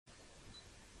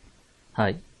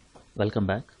Hi, welcome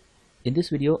back. In this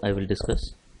video, I will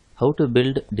discuss how to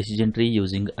build decision tree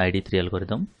using ID3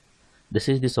 algorithm. This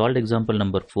is the solved example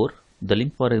number 4. The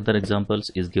link for other examples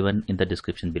is given in the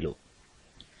description below.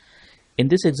 In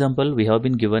this example, we have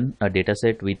been given a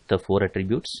dataset with the 4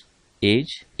 attributes: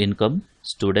 age, income,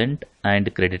 student,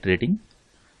 and credit rating.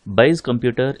 Buys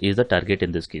computer is the target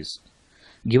in this case.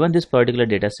 Given this particular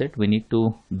dataset, we need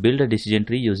to build a decision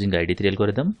tree using ID3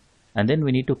 algorithm. And then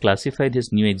we need to classify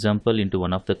this new example into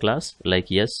one of the class like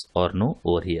yes or no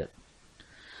over here.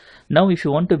 Now if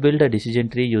you want to build a decision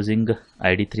tree using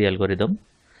ID3 algorithm,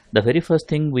 the very first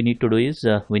thing we need to do is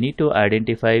we need to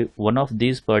identify one of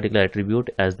these particular attribute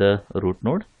as the root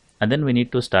node, and then we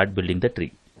need to start building the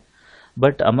tree.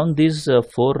 But among these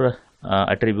 4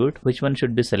 attribute, which one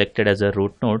should be selected as a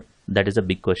root node? That is a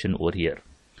big question over here.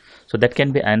 So that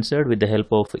can be answered with the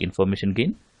help of information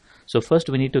gain. So first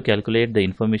we need to calculate the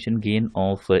information gain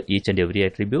of each and every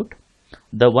attribute.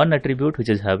 The one attribute which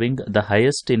is having the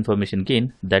highest information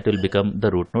gain, that will become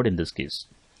the root node in this case.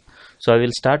 So I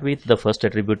will start with the first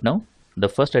attribute now. The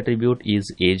first attribute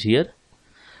is age here.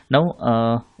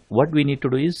 Now what we need to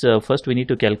do is first we need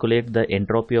to calculate the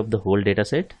entropy of the whole data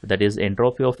set. That is,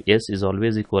 entropy of S is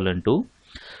always equivalent to,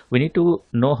 we need to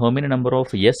know how many number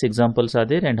of yes examples are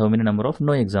there and how many number of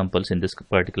no examples in this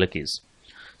particular case.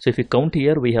 So if we count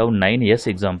here, we have 9 yes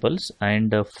examples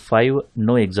and 5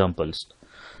 no examples.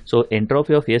 So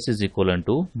entropy of yes is equivalent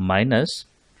to minus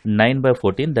 9 by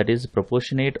 14, that is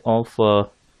proportionate of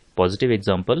positive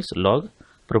examples log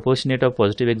proportionate of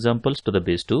positive examples to the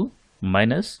base 2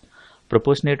 minus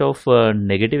proportionate of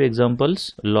negative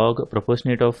examples log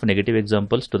proportionate of negative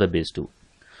examples to the base 2.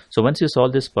 So once you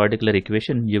solve this particular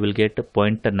equation, you will get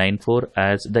 0.94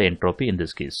 as the entropy in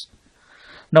this case.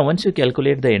 Now once you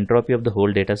calculate the entropy of the whole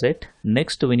data set,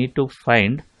 next we need to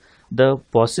find the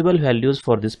possible values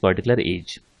for this particular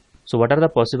age. So what are the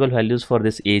possible values for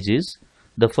this age is,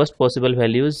 the first possible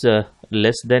value is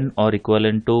less than or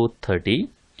equivalent to 30.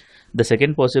 The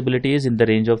second possibility is in the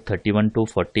range of 31 to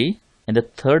 40, and the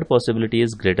third possibility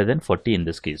is greater than 40 in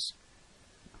this case.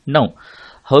 Now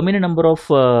how many number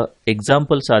of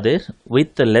examples are there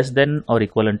with less than or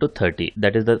equivalent to 30?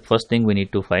 That is the first thing we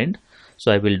need to find.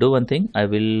 So I will do one thing, I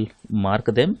will mark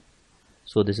them.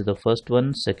 So this is the first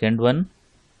one, second one,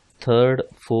 third,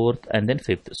 fourth, and then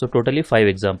fifth. So totally 5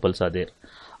 examples are there.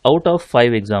 Out of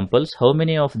 5 examples, how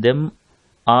many of them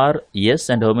are yes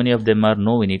and how many of them are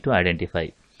no, we need to identify.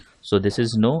 So this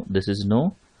is no, this is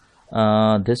no,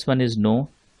 this one is no,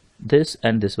 this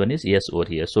and this one is yes over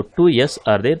here. So 2 yes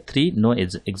are there, 3 no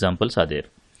examples are there.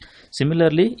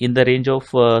 Similarly, in the range of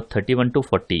 31 to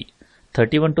 40.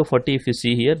 31 to 40, if you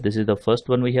see here, this is the first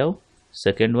one we have,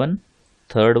 second one,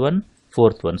 third one,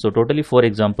 fourth one. So totally 4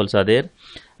 examples are there,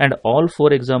 and all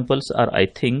 4 examples are, I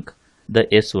think, the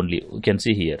yes only. You can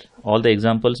see here all the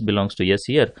examples belongs to yes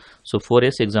here. So 4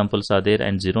 yes examples are there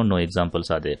and 0 no examples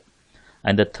are there.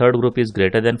 And the third group is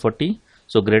greater than 40.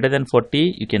 So greater than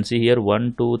 40, you can see here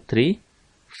 1 2 3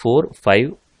 4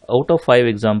 5. Out of 5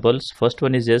 examples, first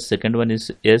one is yes, second one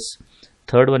is yes,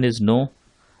 third one is no,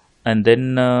 and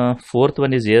then fourth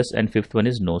one is yes, and fifth one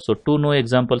is no. So 2 no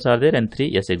examples are there and 3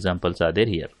 yes examples are there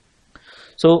here.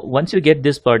 So once you get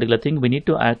this particular thing, we need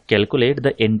to calculate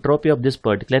the entropy of this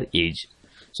particular age.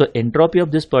 So entropy of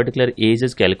this particular age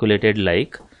is calculated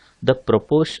like the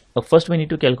proportion. First we need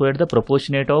to calculate the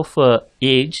proportionate of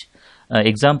age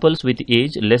examples with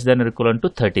age less than or equivalent to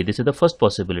 30. This is the first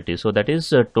possibility. So that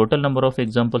is total number of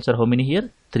examples are how many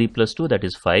here? 3 plus 2, that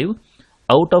is 5.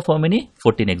 Out of how many?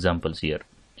 14 examples here.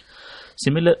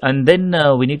 Similar, and then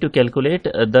we need to calculate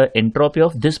the entropy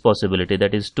of this possibility,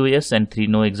 that is 2 yes and 3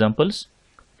 no examples.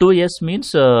 2 yes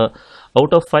means out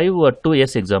of 5 2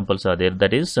 yes examples are there,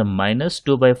 that is minus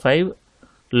 2 by 5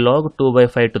 log 2 by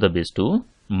 5 to the base 2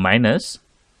 minus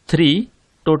 3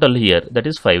 total here, that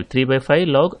is 5, 3 by 5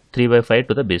 log 3 by 5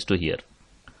 to the base 2 here,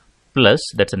 plus,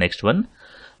 that's the next one,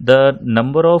 the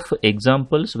number of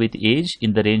examples with age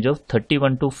in the range of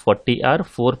 31 to 40 are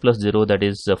 4 plus 0, that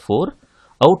is 4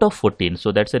 out of 14.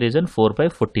 So that's the reason 4 by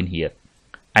 14 here.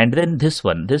 And then this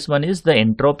one is the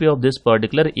entropy of this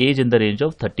particular age in the range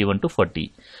of 31 to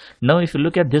 40. Now if you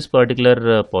look at this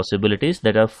particular possibilities,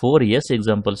 there are 4 yes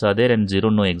examples are there and 0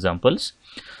 no examples.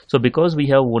 So because we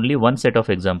have only one set of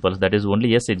examples, that is only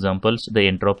yes examples, the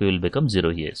entropy will become 0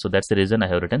 here. So that's the reason I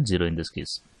have written 0 in this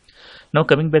case. Now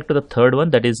coming back to the third one,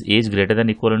 that is age greater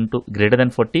than equivalent to greater than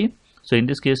 40. So in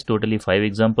this case totally 5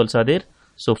 examples are there.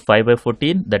 So 5 by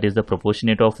 14, that is the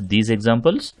proportionate of these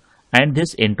examples, and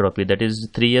this entropy, that is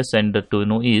 3 yes and 2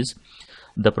 no, is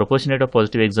the proportionate of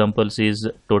positive examples is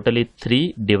totally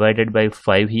 3 divided by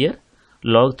 5 here,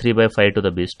 log 3 by 5 to the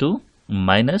base 2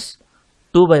 minus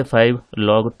 2 by 5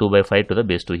 log 2 by 5 to the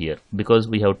base 2 here, because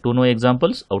we have 2 no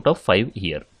examples out of 5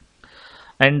 here.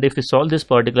 And if you solve this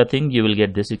particular thing, you will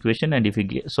get this equation, and if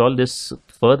you solve this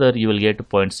further, you will get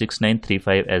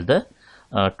 0.6935 as the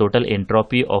total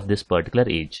entropy of this particular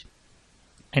age.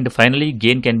 And finally,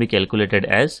 gain can be calculated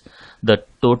as the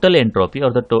total entropy,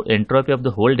 or the entropy of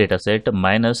the whole data set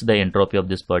minus the entropy of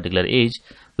this particular age,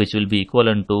 which will be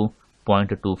equivalent to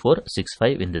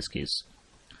 0.2465 in this case.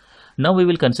 Now we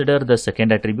will consider the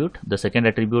second attribute. The second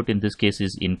attribute in this case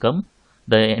is income.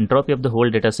 The entropy of the whole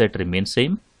data set remains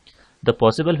same. The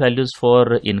possible values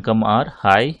for income are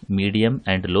high, medium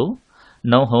and low.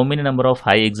 Now how many number of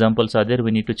high examples are there,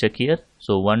 we need to check here.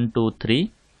 So 1, 2,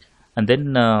 3 and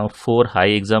then 4 high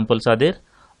examples are there.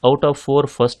 Out of 4,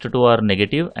 first 2 are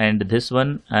negative, and this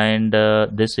one and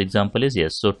this example is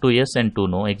yes. So 2 yes and 2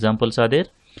 no examples are there.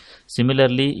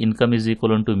 Similarly, income is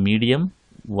equivalent to medium.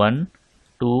 1,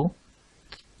 2,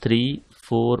 3,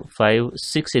 4, 5,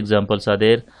 6 examples are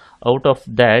there. Out of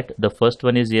that, the first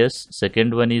one is yes,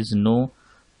 second one is no,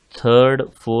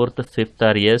 third, fourth, fifth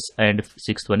are yes, and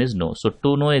sixth one is no. So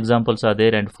 2 no examples are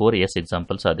there and 4 yes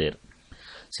examples are there.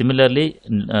 Similarly,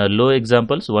 low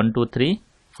examples 1, 2, 3,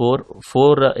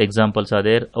 4 examples are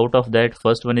there. Out of that,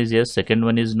 first one is yes, second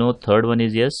one is no, third one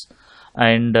is yes,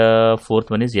 and fourth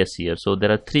one is yes here. So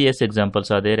there are 3 yes examples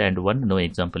are there and 1 no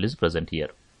example is present here.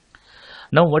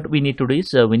 Now what we need to do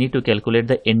is we need to calculate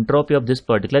the entropy of this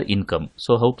particular income.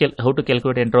 So how to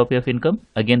calculate entropy of income?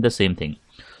 Again the same thing.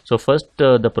 So first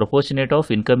the proportionate of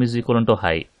income is equivalent to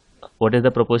high. What is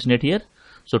the proportionate here?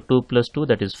 So 2 plus 2,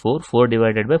 that is 4. 4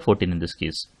 divided by 14 in this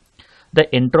case.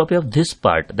 The entropy of this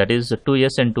part, that is 2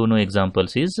 yes and 2 no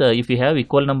examples, is if you have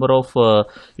equal number of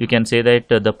you can say that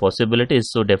the possibilities,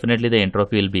 so definitely the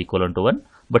entropy will be equivalent to 1.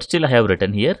 But still I have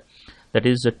written here, that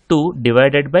is 2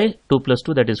 divided by 2 plus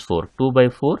 2, that is 4. 2 by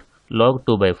 4 log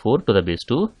 2 by 4 to the base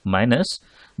 2 minus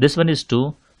this one is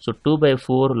 2. So 2 by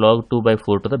 4 log 2 by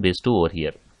 4 to the base 2 over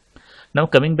here. Now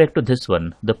coming back to this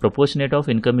one, the proportionate of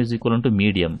income is equivalent to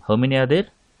medium. How many are there?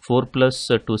 4 plus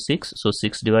 2, 6. So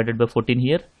 6 divided by 14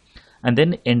 here. And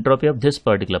then entropy of this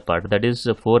particular part, that is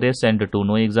 4s and 2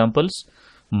 no examples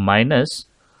minus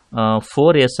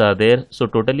 4s are there. So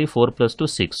totally 4 plus 2,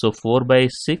 6. So 4 by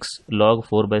 6 log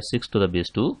 4 by 6 to the base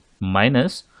 2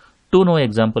 minus 2 no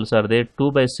examples are there.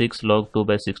 2 by 6 log 2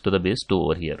 by 6 to the base 2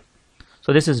 over here.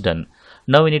 So this is done.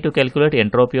 Now we need to calculate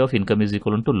entropy of income is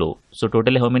equivalent to low. So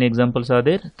totally how many examples are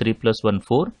there? 3 plus 1,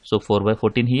 4. So 4 by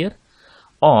 14 here.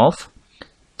 Of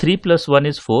 3 plus 1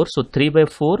 is 4. So 3 by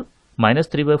 4 minus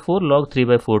 3 by 4 log 3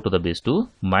 by 4 to the base 2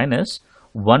 minus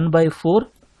 1 by 4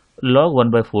 log 1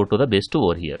 by 4 to the base 2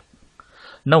 over here.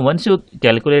 Now once you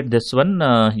calculate this one,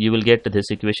 you will get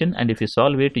this equation, and if you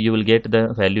solve it, you will get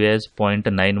the value as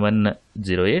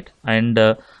 0.9108, and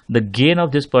the gain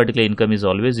of this particular income is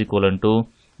always equivalent to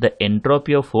the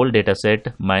entropy of whole data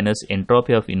set minus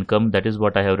entropy of income. That is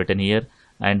what I have written here,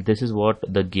 and this is what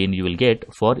the gain you will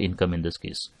get for income in this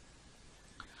case.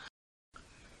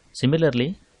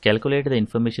 Similarly, calculate the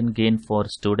information gain for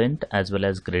student as well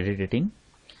as credit rating.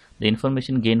 The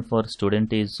information gain for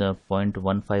student is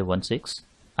 0.1516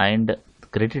 and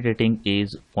credit rating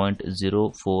is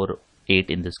 0.048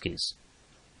 in this case.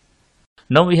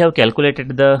 Now we have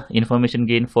calculated the information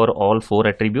gain for all 4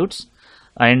 attributes,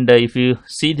 and if you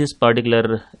see this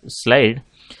particular slide,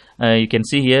 you can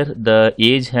see here the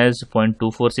age has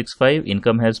 0.2465,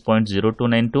 income has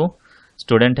 0.0292,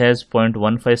 student has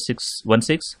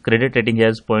 0.15616, credit rating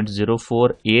has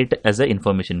 0.048 as a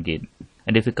information gain.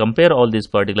 And if you compare all these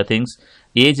particular things,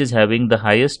 age is having the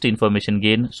highest information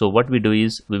gain. So what we do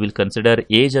is we will consider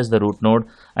age as the root node,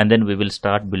 and then we will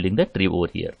start building the tree over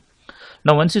here.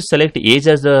 Now once you select age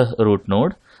as the root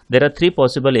node, there are 3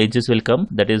 possible ages will come.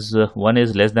 That is one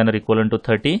is less than or equivalent to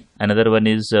 30, another one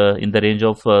is in the range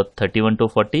of 31 to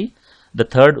 40, the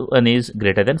third one is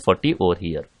greater than 40 over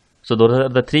here. So those are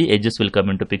the 3 ages will come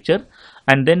into picture,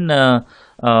 and then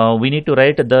we need to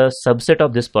write the subset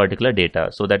of this particular data.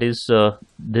 So that is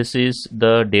this is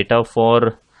the data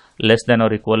for less than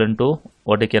or equivalent to,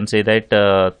 what you can say that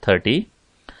 30.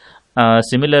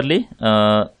 Similarly,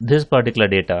 this particular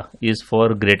data is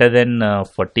for greater than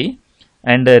 40,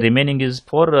 and remaining is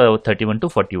for 31 to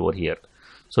 40 over here.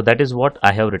 So that is what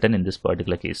I have written in this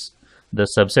particular case. The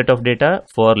subset of data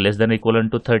for less than or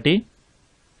equivalent to 30,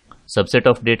 subset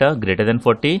of data greater than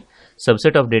 40,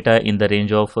 subset of data in the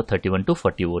range of 31 to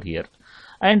 40 over here.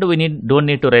 And we don't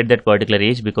need to write that particular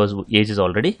age because age is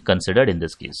already considered in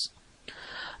this case.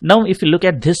 Now if you look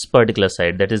at this particular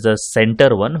side, that is the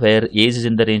center one where age is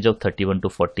in the range of 31 to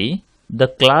 40, the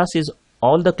class is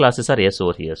all the classes are yes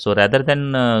over here. So rather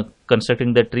than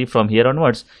constructing the tree from here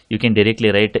onwards, you can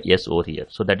directly write yes over here.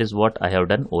 So that is what I have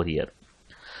done over here.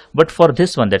 But for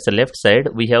this one, that's the left side,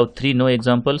 we have 3 no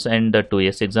examples and 2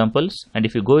 yes examples. And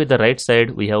if you go with the right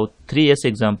side, we have 3 yes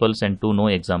examples and 2 no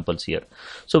examples here.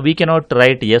 So we cannot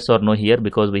write yes or no here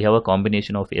because we have a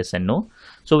combination of yes and no.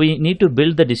 So we need to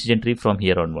build the decision tree from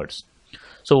here onwards.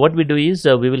 So what we do is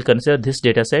we will consider this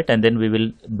data set and then we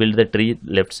will build the tree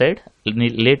left side.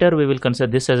 Later we will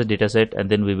consider this as a data set and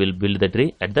then we will build the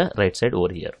tree at the right side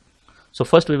over here. So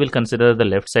first we will consider the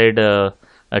left side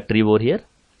tree over here.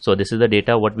 So this is the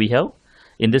data what we have.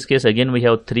 In this case again we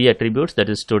have 3 attributes, that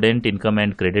is student, income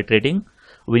and credit rating.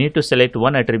 We need to select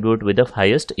one attribute with the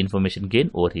highest information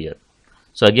gain over here.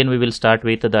 So again we will start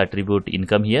with the attribute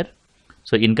income here.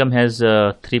 So income has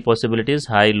 3 possibilities,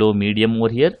 high, low, medium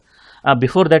over here.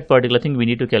 Before that particular thing, we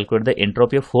need to calculate the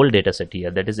entropy of whole data set here.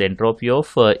 That is entropy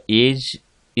of age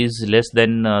is less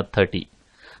than 30.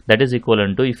 That is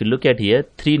equivalent to, if you look at here,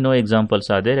 3 no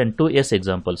examples are there and 2 yes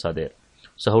examples are there.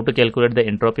 So how to calculate the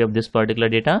entropy of this particular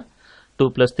data? 2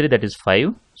 plus 3, that is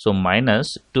 5. So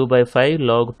minus 2 by 5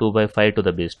 log 2 by 5 to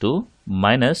the base 2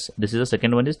 minus, this is the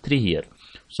second one, is 3 here.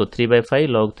 So 3 by 5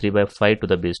 log 3 by 5 to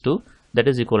the base 2, that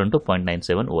is equivalent to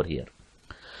 0.97 over here.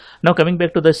 Now coming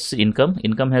back to this income,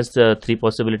 income has 3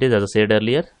 possibilities as I said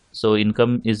earlier. So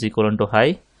income is equivalent to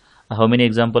high. How many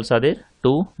examples are there?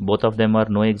 2. Both of them are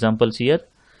no examples here.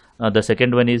 The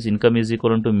second one is income is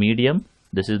equivalent to medium.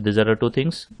 These are the 2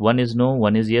 things. One is no,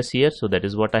 one is yes here. So that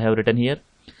is what I have written here.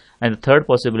 And the third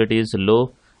possibility is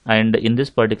low. And in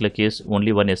this particular case,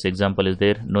 only one yes example is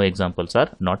there. No examples are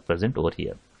not present over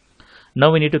here.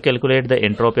 Now we need to calculate the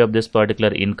entropy of this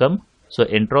particular income. So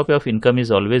entropy of income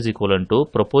is always equivalent to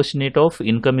proportionate of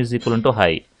income is equivalent to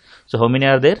high. So how many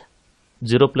are there?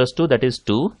 0 plus 2, that is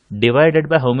 2, divided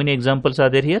by how many examples are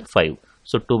there here? 5.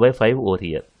 So 2 by 5 over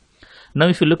here. Now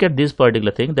if you look at this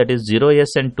particular thing, that is 0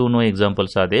 yes and 2 no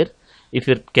examples are there. If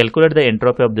you calculate the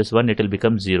entropy of this one, it will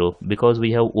become 0 because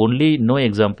we have only no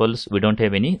examples. We don't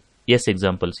have any yes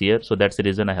examples here. So that's the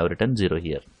reason I have written 0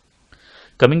 here.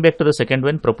 Coming back to the second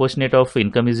one, proportionate of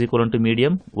income is equivalent to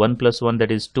medium. 1 plus 1,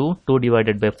 that is 2. 2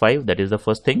 divided by 5, that is the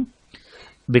first thing.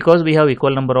 Because we have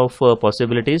equal number of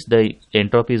possibilities, the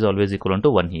entropy is always equivalent to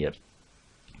 1 here.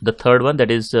 The third one, that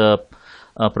is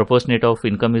proportionate of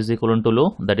income is equivalent to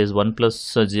low, that is 1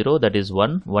 plus 0, that is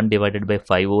 1. 1 divided by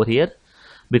 5 over here.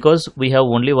 Because we have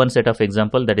only one set of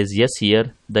example, that is yes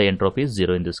here, the entropy is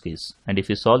 0 in this case. And if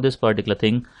you solve this particular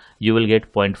thing, you will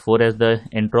get 0.4 as the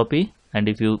entropy. And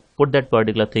if you put that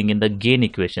particular thing in the gain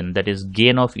equation, that is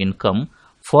gain of income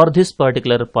for this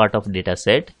particular part of data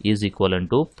set is equivalent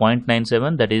to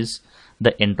 0.97, that is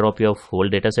the entropy of whole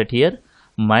data set here,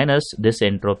 minus this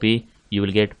entropy, you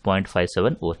will get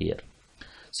 0.57 over here.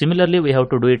 Similarly, we have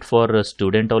to do it for a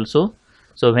student also.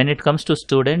 So when it comes to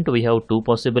student, we have 2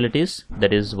 possibilities,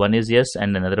 that is one is yes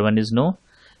and another one is no.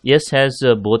 Yes has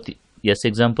both yes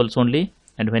examples only.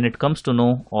 And when it comes to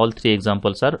no, all 3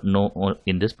 examples are no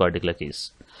in this particular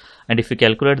case. And if you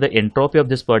calculate the entropy of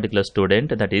this particular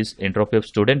student, that is entropy of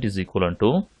student is equivalent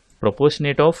to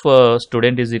proportionate of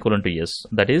student is equivalent to yes,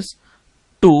 that is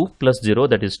 2 plus 0,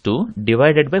 that is 2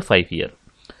 divided by 5 here,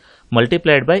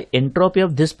 multiplied by entropy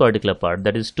of this particular part,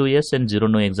 that is 2 yes and 0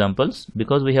 no examples.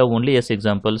 Because we have only yes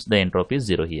examples, the entropy is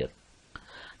 0 here.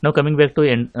 Now coming back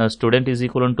to student is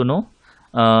equivalent to no.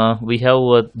 We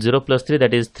have 0 plus 3,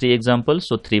 that is 3 examples,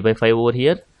 so 3 by 5 over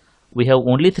here. We have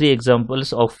only 3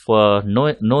 examples of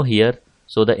no here,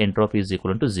 so the entropy is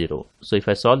equivalent to 0. So if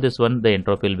I solve this one, the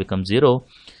entropy will become 0.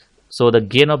 So the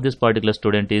gain of this particular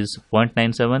student is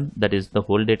 0.97, that is the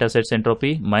whole data set's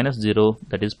entropy, minus 0,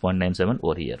 that is 0.97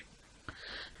 over here.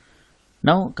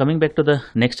 Now coming back to the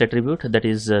next attribute, that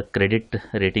is credit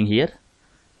rating here.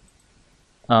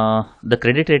 The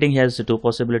credit rating has 2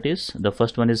 possibilities. The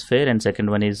first one is fair and second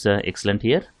one is excellent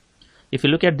here. If you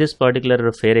look at this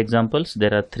particular fair examples,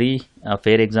 there are 3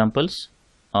 fair examples.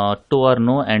 2 are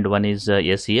no and 1 is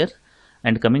yes here.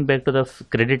 And coming back to the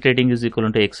credit rating is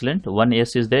equivalent to excellent, 1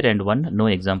 yes is there and 1 no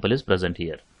example is present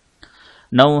here.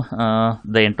 Now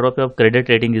the entropy of credit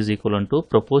rating is equivalent to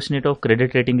proportionate of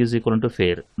credit rating is equivalent to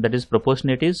fair. That is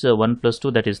proportionate is 1 plus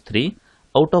 2, that is 3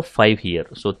 out of 5 here.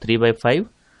 So 3 by 5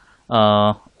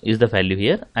 is the value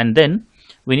here. And then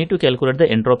we need to calculate the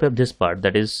entropy of this part,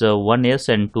 that is 1 yes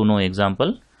and 2 no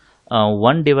example.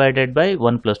 1 divided by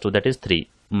 1 plus 2, that is 3,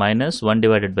 minus 1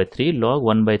 divided by 3 log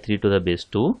 1 by 3 to the base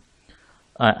 2,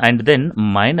 and then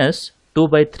minus 2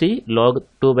 by 3 log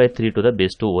 2 by 3 to the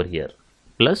base 2 over here,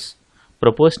 plus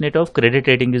proportionate of credit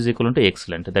rating is equivalent to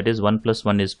excellent, that is 1 plus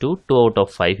 1 is 2, 2 out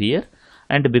of 5 here,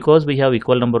 and because we have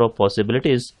equal number of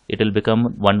possibilities, it will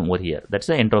become 1 over here. That's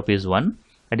the entropy is 1,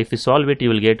 and if you solve it, you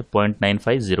will get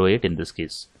 0.9508 in this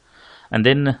case. And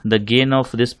then the gain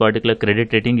of this particular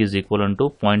credit rating is equivalent to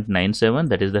 0.97,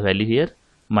 that is the value here,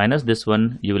 minus this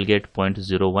one, you will get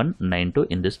 0.0192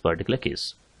 in this particular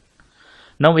case.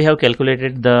 Now we have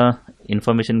calculated the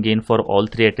information gain for all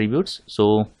three attributes.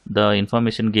 So the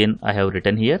information gain I have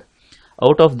written here.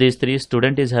 Out of these three,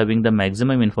 student is having the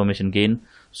maximum information gain.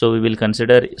 So we will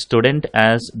consider student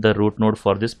as the root node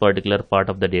for this particular part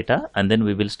of the data, and then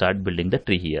we will start building the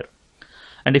tree here.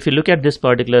 And if you look at this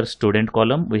particular student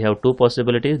column, we have two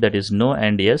possibilities, that is no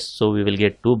and yes. So we will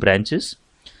get two branches.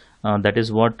 That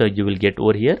is what you will get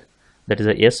over here. That is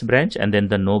a yes branch and then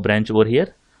the no branch over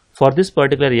here. For this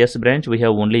particular yes branch, we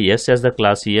have only yes as the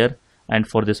class here, and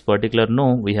for this particular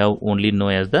no, we have only no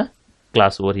as the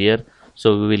class over here.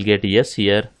 So we will get yes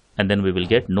here, and then we will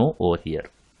get no over here.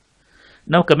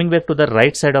 Now coming back to the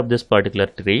right side of this particular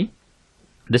tree,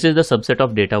 this is the subset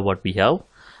of data what we have.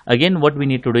 Again, what we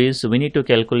need to do is we need to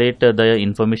calculate the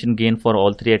information gain for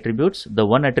all three attributes. The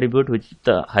one attribute with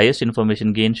the highest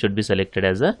information gain should be selected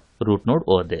as a root node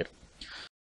over there.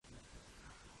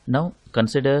 Now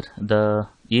consider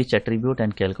each attribute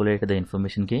and calculate the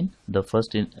information gain. The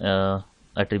first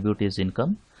attribute is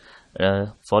income.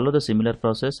 Follow the similar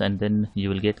process, and then you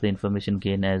will get the information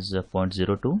gain as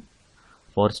 0.02.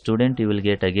 For student, you will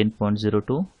get again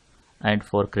 0.02, and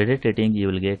for credit rating, you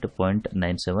will get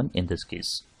 0.97 in this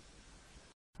case.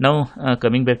 Now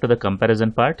coming back to the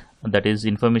comparison part, that is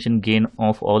information gain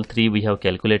of all three we have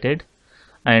calculated,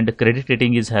 and credit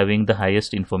rating is having the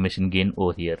highest information gain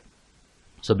over here.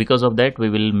 So because of that, we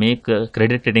will make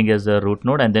credit rating as the root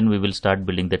node, and then we will start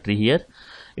building the tree here.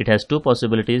 It has two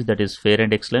possibilities, that is fair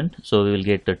and excellent. So we will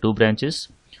get two branches.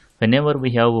 Whenever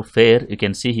we have fair, you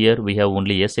can see here we have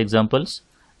only yes examples,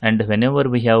 and whenever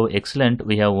we have excellent,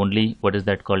 we have only what is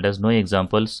that called as no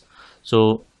examples.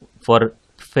 So for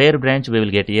fair branch we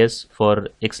will get yes, for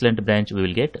excellent branch we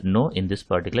will get no in this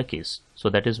particular case. So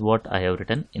that is what I have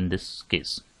written in this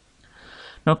case.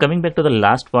 Now coming back to the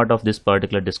last part of this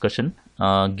particular discussion,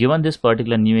 given this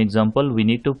particular new example, we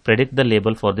need to predict the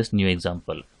label for this new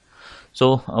example.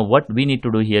 So what we need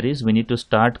to do here is we need to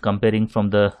start comparing from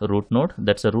the root node.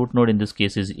 That's a root node in this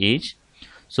case is age.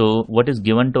 So what is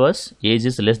given to us, age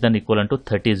is less than equivalent to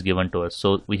 30 is given to us.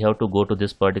 So we have to go to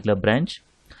this particular branch.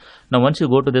 Now once you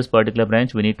go to this particular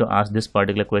branch, we need to ask this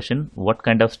particular question, what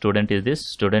kind of student is this?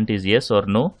 Student is yes or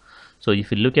no. So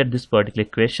if you look at this particular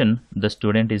question, the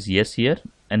student is yes here,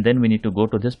 and then we need to go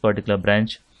to this particular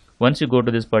branch. Once you go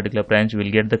to this particular branch, we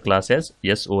will get the class as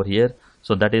yes over here.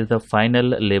 So that is the final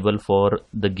label for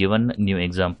the given new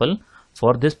example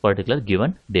for this particular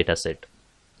given data set.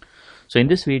 So in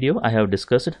this video, I have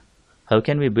discussed how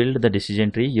can we build the decision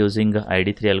tree using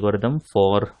ID3 algorithm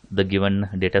for the given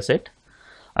data set.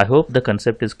 I hope the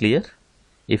concept is clear.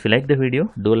 If you like the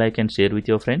video, do like and share with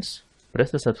your friends.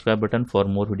 Press the subscribe button for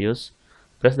more videos.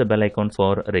 Press the bell icon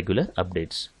for regular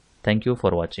updates. Thank you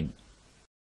for watching.